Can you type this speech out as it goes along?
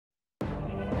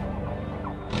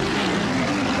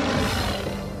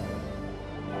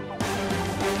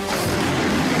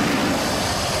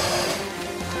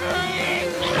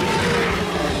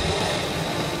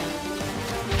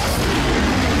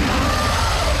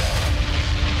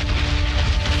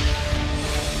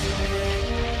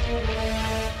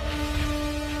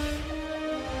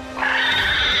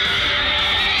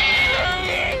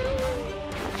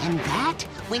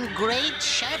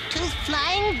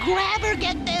grab or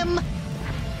get them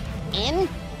in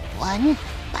one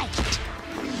bite.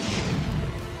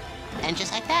 And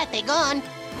just like that, they're gone.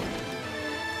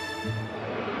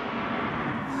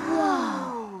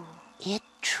 Whoa. It's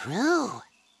true.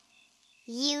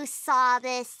 You saw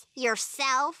this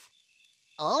yourself?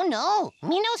 Oh, no.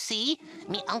 Me no see.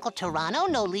 Me Uncle Toronto,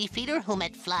 no leaf eater, who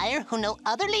met Flyer, who no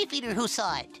other leaf eater who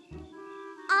saw it.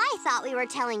 I thought we were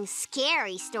telling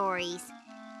scary stories.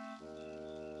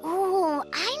 Ooh,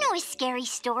 I know a scary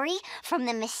story from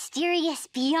the mysterious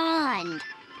beyond.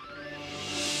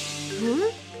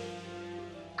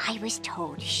 I was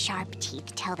told sharp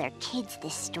teeth tell their kids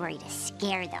this story to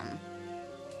scare them.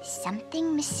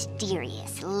 Something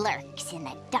mysterious lurks in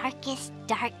the darkest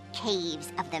dark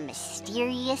caves of the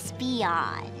mysterious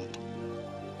beyond.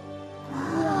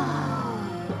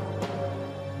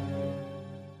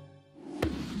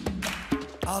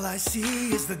 All I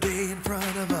see is the day in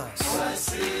front of us. All I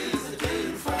see is the day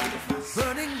in front of us.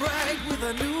 Burning bright with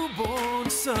a newborn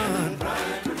sun.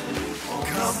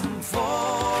 Come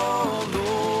follow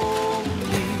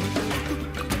me.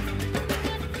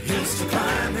 Hills to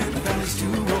climb and valleys to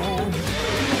roam.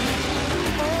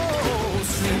 Oh,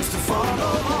 streams to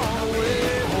follow all the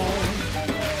way home.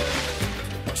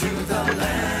 To the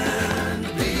land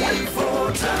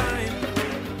before time.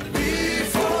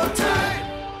 Before time.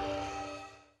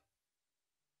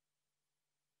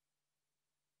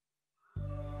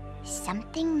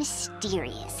 Something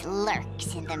mysterious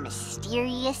lurks in the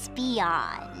mysterious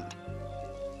beyond.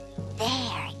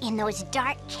 There, in those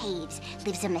dark caves,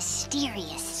 lives a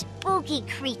mysterious, spooky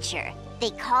creature.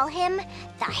 They call him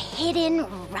the Hidden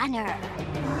Runner.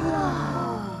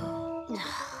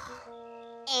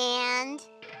 And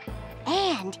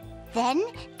then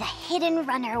the Hidden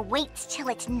Runner waits till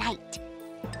it's night.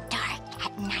 Dark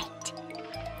at night.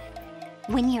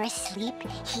 When you're asleep,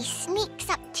 he sneaks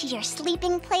up to your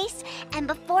sleeping place, and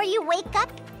before you wake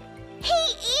up,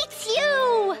 he eats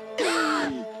you!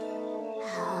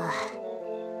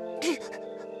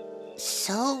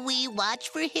 So we watch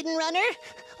for Hidden Runner?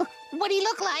 What'd he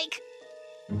look like?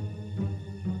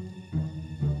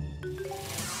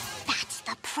 That's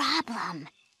the problem.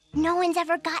 No one's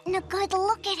ever gotten a good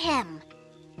look at him.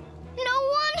 No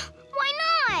one? Why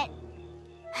not?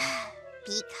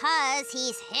 Because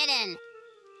he's hidden.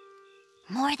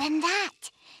 More than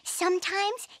that,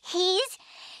 sometimes he's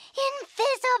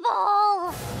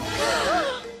invisible.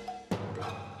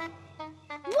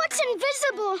 What's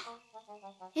invisible?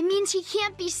 It means he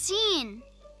can't be seen.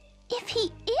 If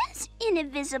he is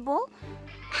invisible,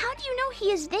 how do you know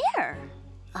he is there?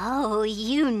 Oh,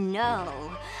 you know.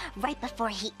 Right before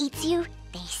he eats you,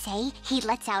 they say he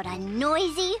lets out a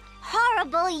noisy,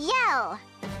 horrible yell.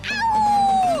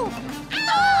 Ow!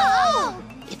 Ow!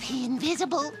 If he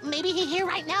invisible, maybe he here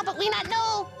right now, but we not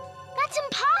know. That's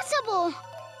impossible.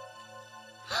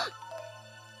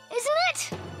 Isn't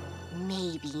it?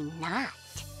 Maybe not.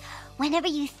 Whenever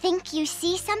you think you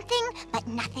see something, but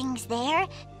nothing's there,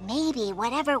 maybe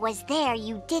whatever was there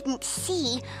you didn't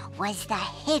see was the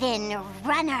Hidden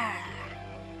Runner.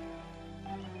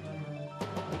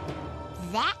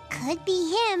 That could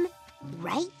be him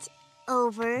right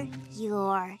over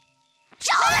your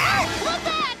shoulder! Look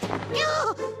at!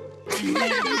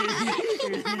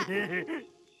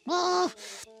 Well,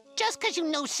 just because you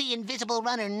know see Invisible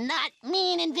Runner not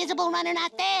mean Invisible Runner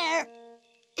not there.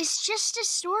 It's just a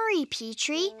story,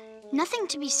 Petrie. Nothing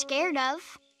to be scared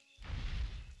of.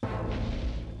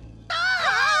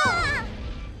 Ah!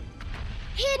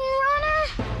 Hidden Runner?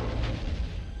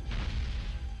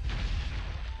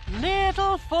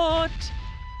 Littlefoot!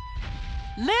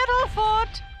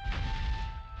 Littlefoot!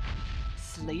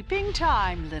 Sleeping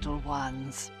time, little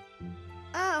ones.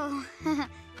 Oh.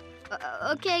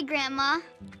 Okay, Grandma.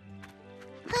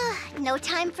 No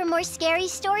time for more scary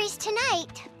stories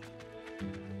tonight.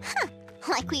 Huh,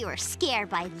 like we were scared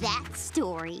by that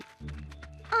story.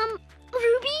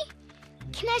 Ruby?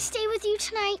 Can I stay with you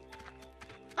tonight?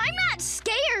 I'm not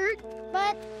scared,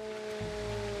 but...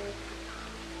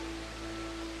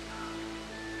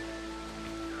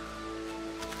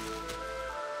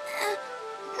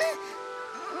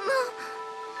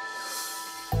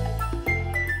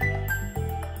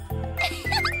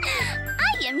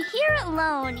 I am here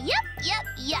alone. Yep.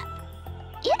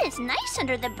 It is nice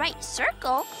under the bright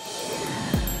circle.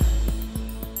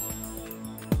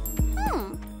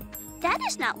 That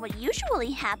is not what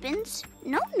usually happens.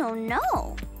 No.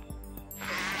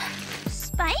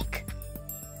 Spike?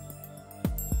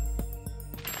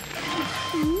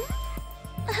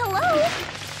 Hello?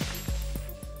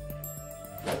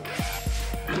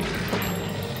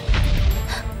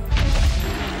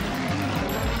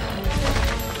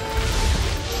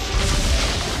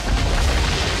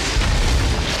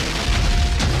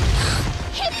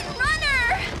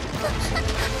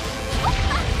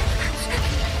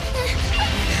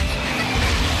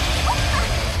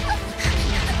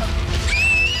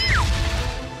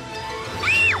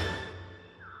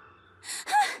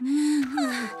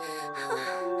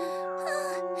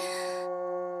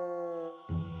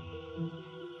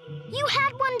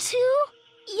 too?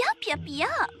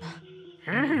 Yup.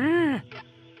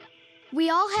 We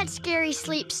all had scary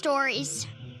sleep stories.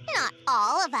 Not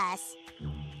all of us.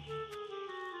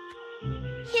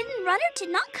 Hidden Runner did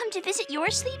not come to visit your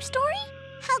sleep story?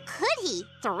 How could he?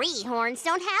 Three horns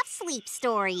don't have sleep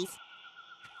stories.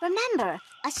 Remember,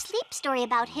 a sleep story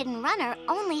about Hidden Runner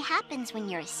only happens when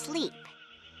you're asleep.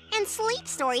 And sleep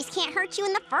stories can't hurt you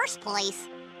in the first place.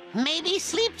 Maybe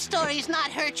sleep stories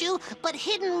not hurt you, but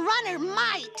Hidden Runner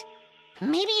might.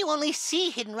 Maybe you only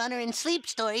see Hidden Runner in sleep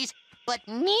stories, but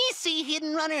me see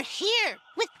Hidden Runner here,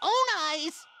 with own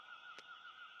eyes.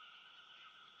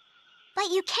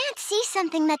 But you can't see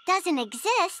something that doesn't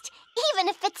exist, even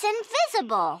if it's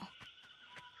invisible.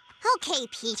 Okay,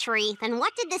 Petrie, then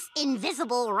what did this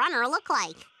invisible runner look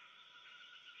like?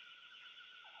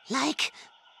 Like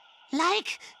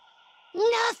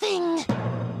nothing.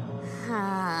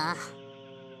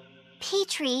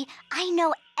 Petrie, I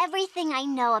know everything I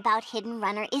know about Hidden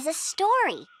Runner is a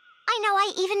story. I know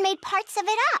I even made parts of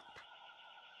it up.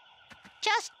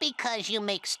 Just because you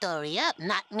make story up,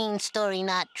 not mean story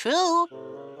not true.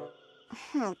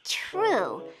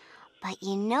 True. But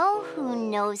you know who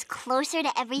knows closer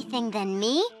to everything than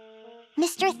me?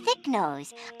 Mr.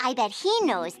 Thicknose. I bet he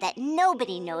knows that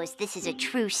nobody knows this is a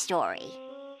true story.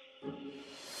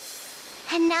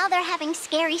 And now they're having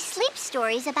scary sleep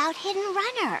stories about Hidden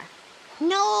Runner.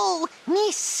 No,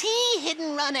 me see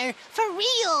Hidden Runner, for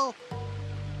real.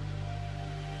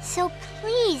 So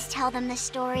please tell them the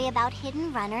story about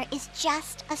Hidden Runner is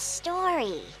just a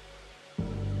story.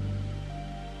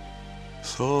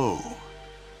 So,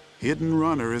 Hidden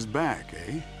Runner is back,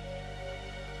 eh?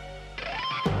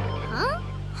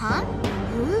 Huh?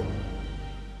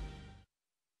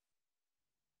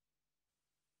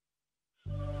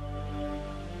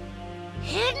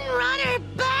 Hidden Runner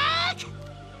back?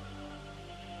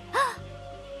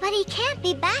 But he can't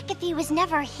be back if he was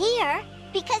never here,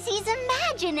 because he's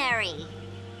imaginary.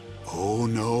 Oh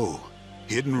no,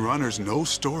 Hidden Runner's no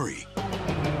story.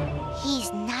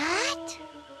 He's not?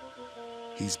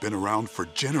 He's been around for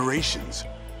generations,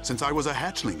 since I was a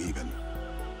hatchling even.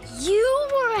 You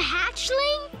were a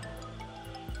hatchling?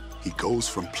 He goes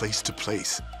from place to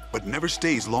place, but never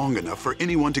stays long enough for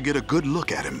anyone to get a good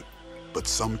look at him. But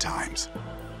sometimes,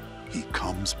 he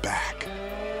comes back.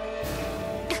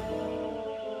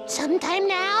 Sometime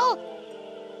now?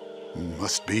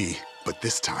 Must be, but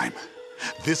this time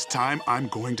I'm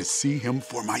going to see him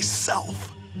for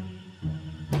myself.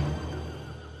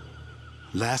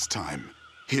 Last time,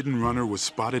 Hidden Runner was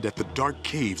spotted at the dark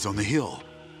caves on the hill.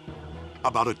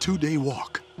 About a 2-day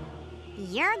walk.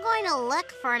 You're going to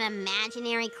look for an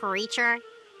imaginary creature?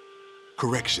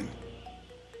 Correction.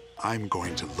 I'm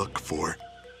going to look for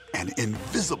an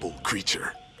invisible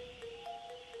creature.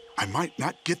 I might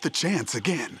not get the chance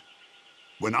again.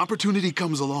 When opportunity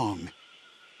comes along,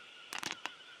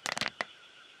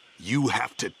 you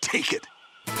have to take it.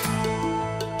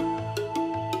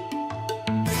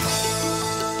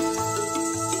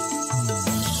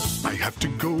 I have to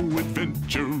go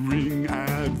adventuring,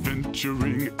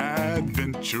 adventuring,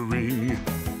 adventuring.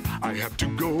 I have to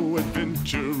go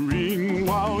adventuring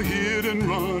while Hidden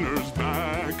Runner's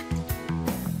back.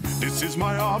 This is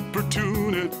my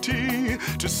opportunity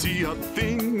to see a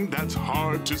thing that's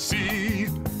hard to see.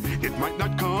 It might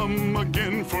not come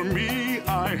again for me.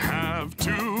 I have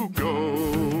to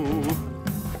go.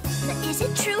 But is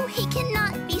it true he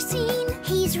cannot be seen?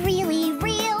 He's really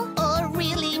real Or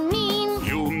really mean?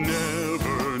 You'll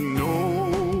never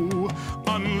know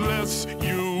unless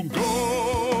you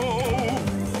go.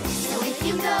 So if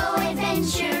you go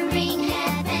adventuring,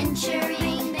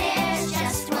 there's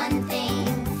just one thing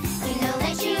you know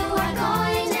that you are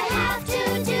going to have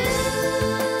to do.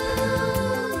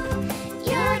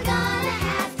 You're gonna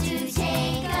have to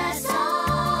take us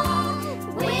all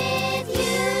with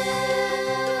you.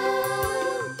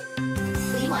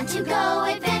 We want to go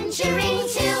adventuring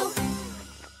too.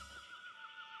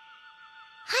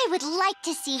 I would like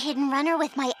to see Hidden Runner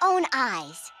with my own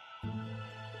eyes.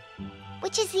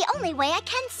 Which is the only way I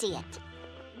can see it.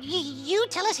 You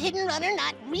tell us Hidden Runner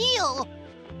not real.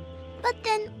 But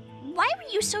then, why were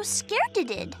you so scared to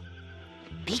did?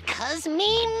 Because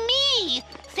me.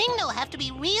 Thing don't have to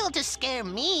be real to scare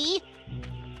me.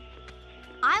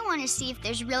 I want to see if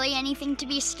there's really anything to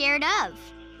be scared of.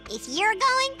 If you're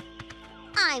going,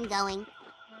 I'm going.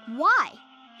 Why?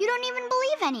 You don't even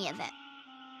believe any of it.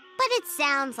 But it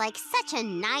sounds like such a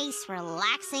nice,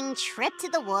 relaxing trip to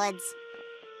the woods.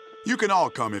 You can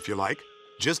all come if you like.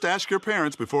 Just ask your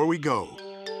parents before we go.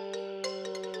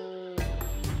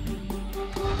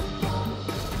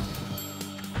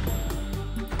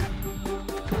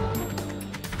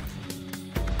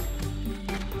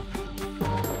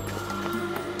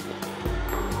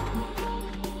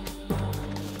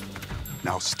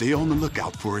 Now stay on the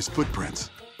lookout for his footprints.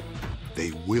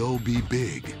 They will be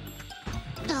big.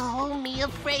 Oh, me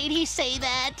afraid he say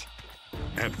that.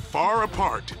 And far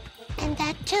apart. And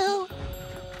that too.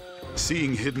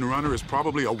 Seeing Hidden Runner is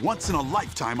probably a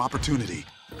once-in-a-lifetime opportunity.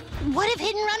 What if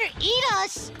Hidden Runner eat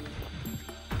us?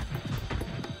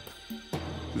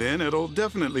 Then it'll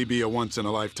definitely be a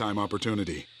once-in-a-lifetime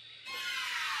opportunity.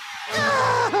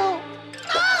 Oh!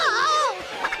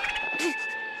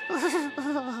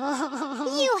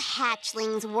 You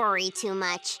hatchlings worry too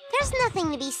much. There's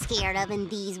nothing to be scared of in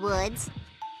these woods.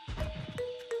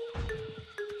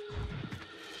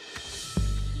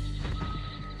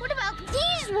 What about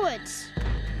these woods?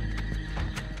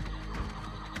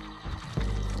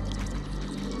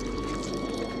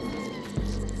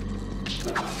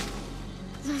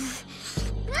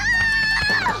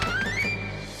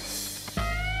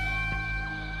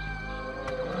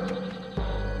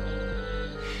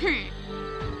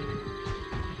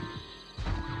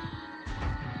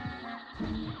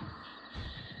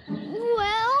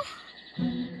 Well,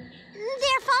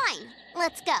 They're fine.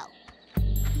 Let's go.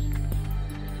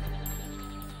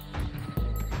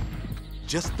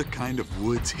 Just the kind of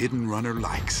woods Hidden Runner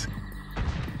likes.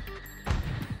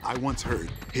 I once heard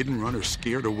Hidden Runner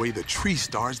scared away the tree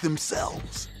stars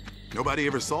themselves. Nobody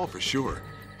ever saw for sure.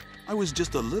 I was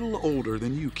just a little older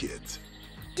than you kids.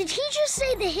 did he just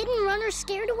say the Hidden Runner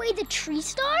scared away the tree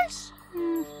stars?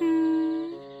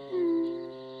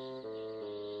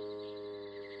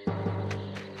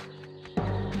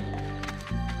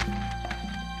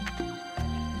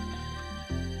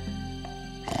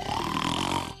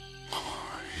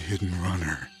 Hidden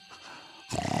Runner.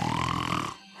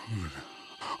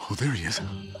 Oh, there he is.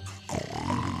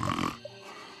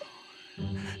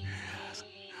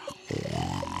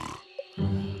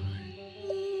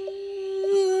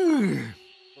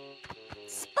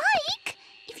 Spike,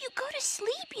 if you go to sleep,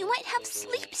 you might have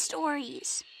sleep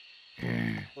stories.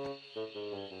 I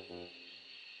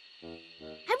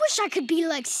wish I could be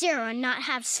like Sarah and not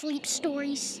have sleep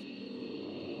stories.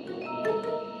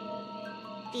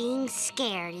 Being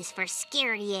scared is for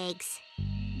scaredy eggs.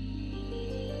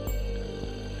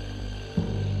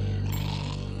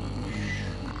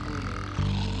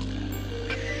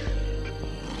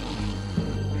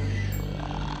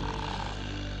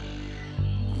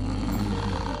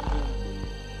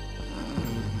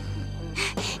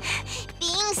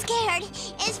 Being scared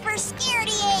is for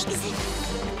scaredy eggs.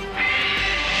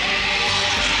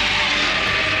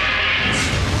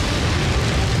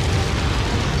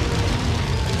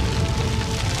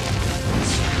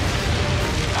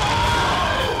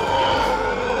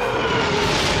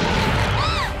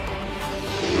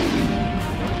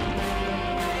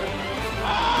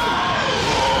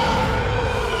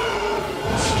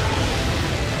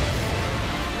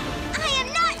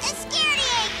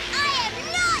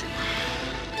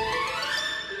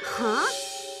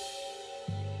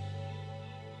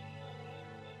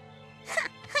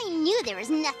 There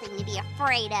is nothing to be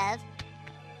afraid of.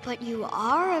 But you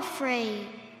are afraid.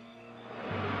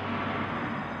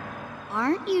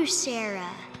 Aren't you,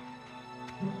 Sarah?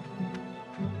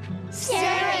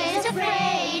 Sarah is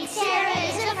afraid. Sarah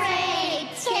is afraid.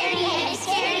 Scaredy egg,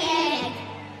 scaredy egg.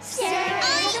 Sarah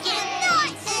I am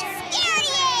not a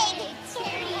scaredy egg.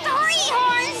 Three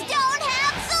horns don't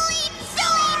have sleep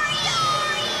stories.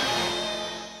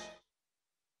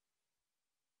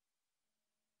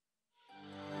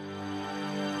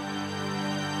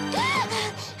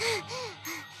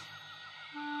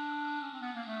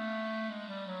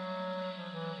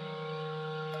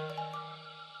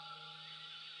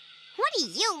 What are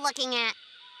you looking at?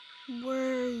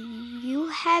 Were you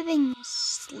having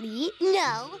sleep?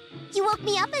 No, you woke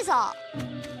me up is all.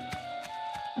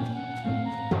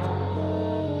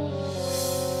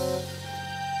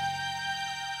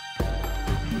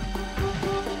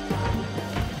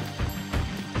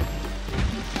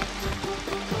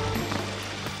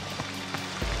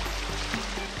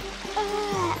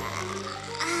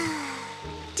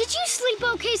 Did you sleep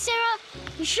okay, Sarah?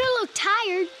 You sure look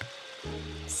tired.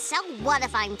 So what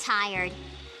if I'm tired?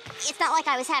 It's not like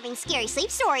I was having scary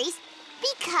sleep stories.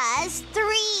 Because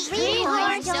three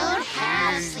horns don't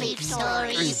have sleep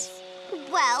stories.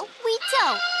 Well, we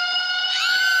don't.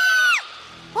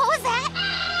 What was that?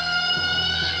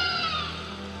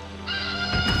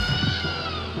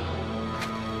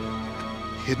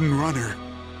 Hidden Runner,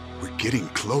 we're getting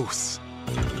close.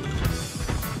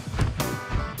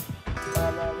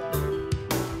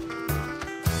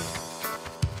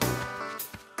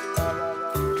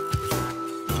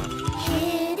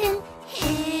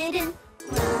 Hidden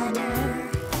runner.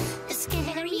 A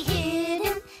scary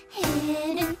hidden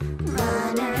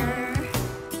runner.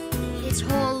 its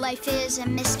whole life is a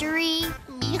mystery.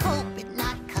 Me hope it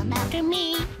not come after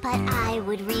me. But I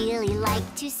would really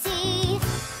like to see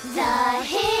the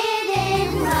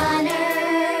Hidden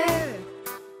Runner.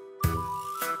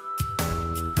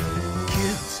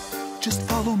 Kids, just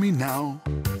follow me now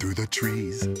through the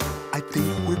trees. I think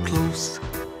we're close.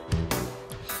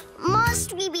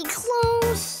 Must we be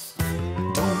close?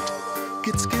 Don't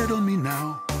get scared on me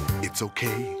now. It's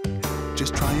okay.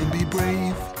 Just try and be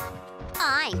brave.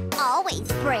 I'm always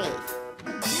brave.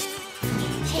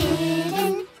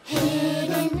 Hidden,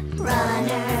 hidden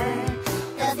runner.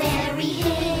 The very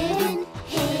hidden,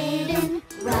 hidden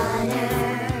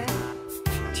runner.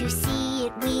 To see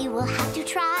it, we will have to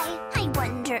try. I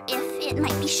wonder if it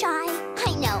might be shy.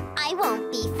 I know I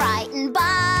won't be frightened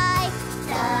by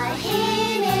the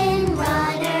hidden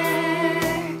runner.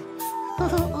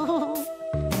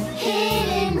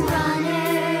 Hidden runner.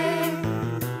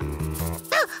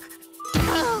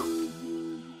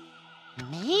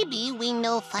 Maybe we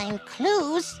no find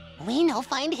clues. We no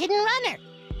find hidden runner.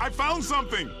 I found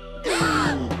something.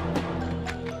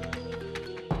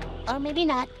 Or maybe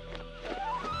not.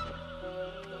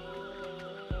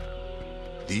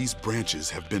 These branches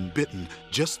have been bitten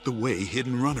just the way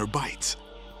Hidden Runner bites.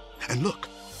 And look,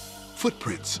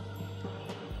 footprints.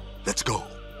 Let's go.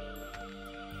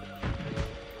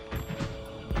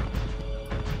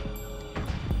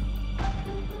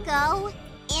 Go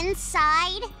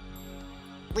inside.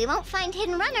 We won't find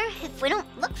Hidden Runner if we don't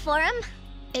look for him.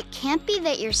 It can't be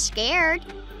that you're scared,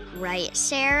 right,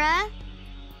 Sarah?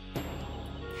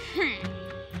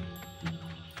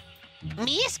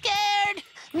 Me scared.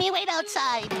 Me wait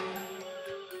outside.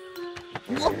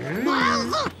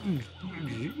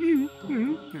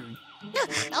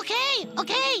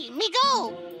 Okay, me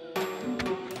go.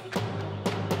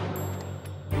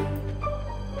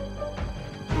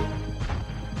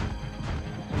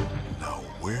 Now,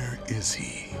 where is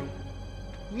he?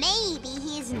 Maybe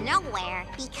he's nowhere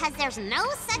because there's no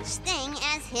such thing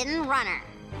as Hidden Runner.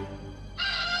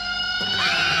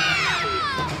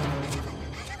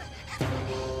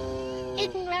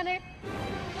 Hidden runner.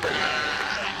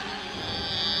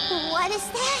 What is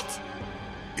that?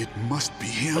 It must be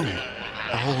him.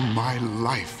 All my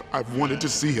life, I've wanted to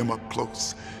see him up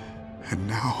close. And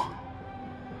now,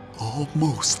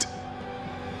 almost.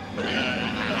 He's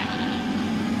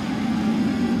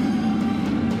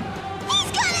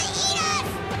gonna eat us!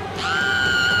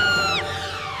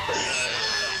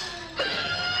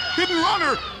 Hidden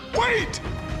Runner, wait!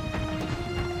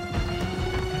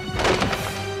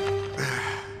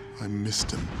 I missed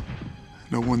him.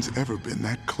 No one's ever been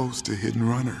that close to Hidden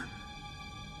Runner.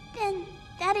 Then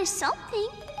that is something,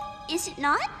 is it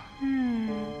not?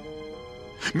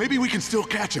 Maybe we can still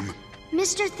catch him.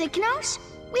 Mr. Thicknose,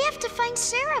 we have to find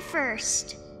Sarah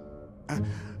first.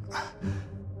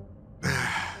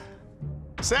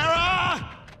 Sarah!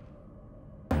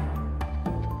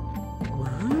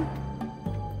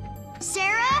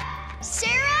 Sarah?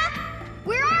 Sarah?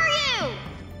 Where are you?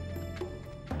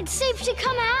 It's safe to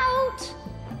come out.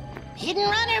 Hidden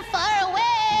runner far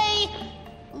away.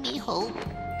 Me hope.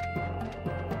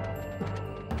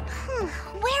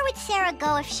 Where would Sarah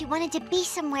go if she wanted to be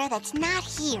somewhere that's not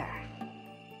here?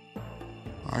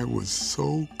 I was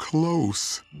so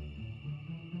close.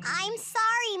 I'm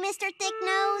sorry, Mr.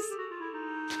 Thicknose.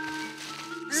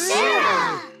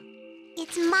 Sarah!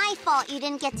 It's my fault you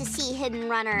didn't get to see Hidden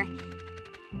Runner.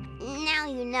 Now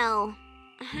you know.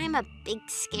 I'm a big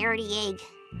scaredy egg.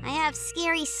 I have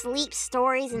scary sleep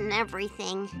stories and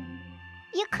everything.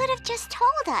 You could have just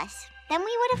told us. Then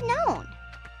we would have known.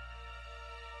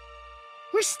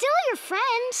 We're still your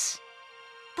friends.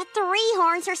 But three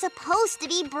horns are supposed to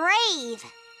be brave.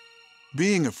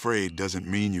 Being afraid doesn't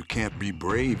mean you can't be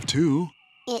brave, too.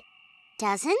 It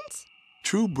doesn't?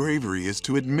 True bravery is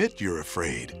to admit you're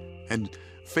afraid and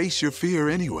face your fear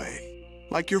anyway,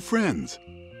 like your friends.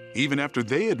 Even after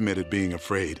they admitted being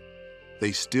afraid,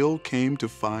 they still came to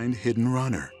find Hidden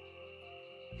Runner.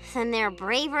 Then they're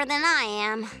braver than I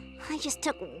am. I just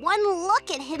took one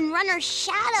look at Hidden Runner's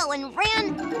shadow and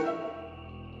ran...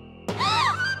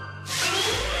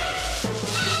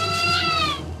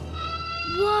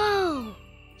 Whoa!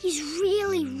 He's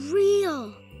really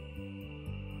real.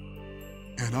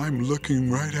 And I'm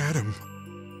looking right at him.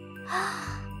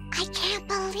 I can't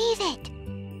believe it.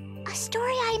 A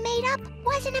story I made up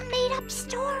wasn't a made-up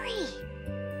story.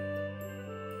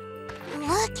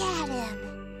 Look at him.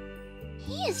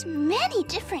 He is many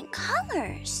different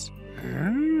colors.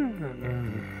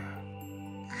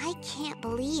 I can't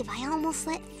believe I almost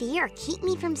let fear keep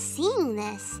me from seeing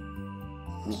this.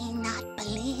 Me not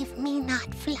believe me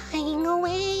not flying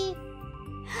away.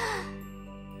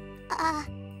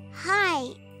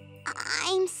 Hi.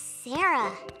 I'm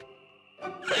Sarah.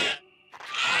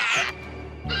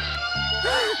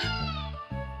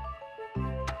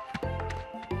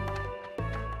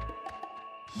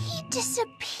 He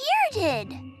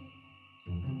disappeared.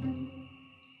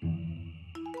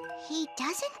 He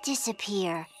doesn't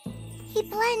disappear. He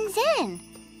blends in.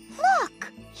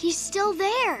 Look! He's still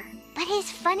there. But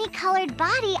his funny colored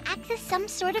body acts as some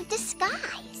sort of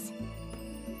disguise.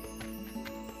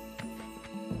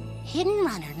 Hidden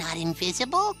Runner not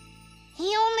invisible. He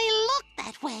only looked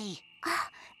that way.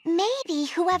 Maybe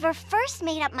whoever first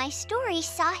made up my story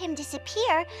saw him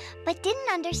disappear, but didn't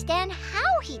understand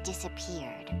how he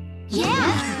disappeared.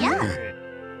 Yeah.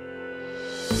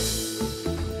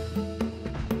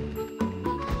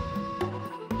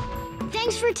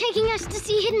 Thanks for taking us to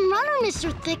see Hidden Runner,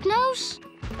 Mr. Thicknose.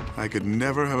 I could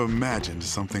never have imagined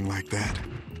something like that.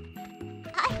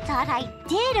 I thought I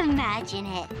did imagine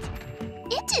it.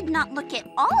 It did not look at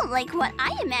all like what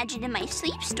I imagined in my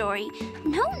sleep story.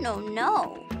 No, no,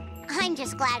 no. I'm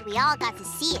just glad we all got to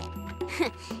see it.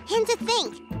 And to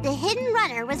think, the Hidden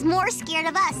Runner was more scared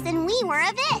of us than we were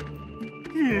of it.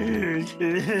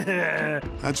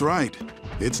 That's right.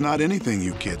 It's not anything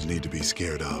you kids need to be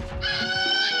scared of.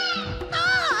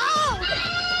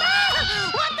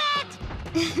 What that?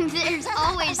 There's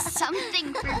always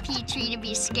something for Petrie to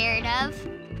be scared of.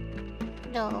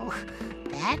 No,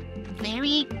 that's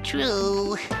very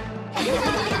true.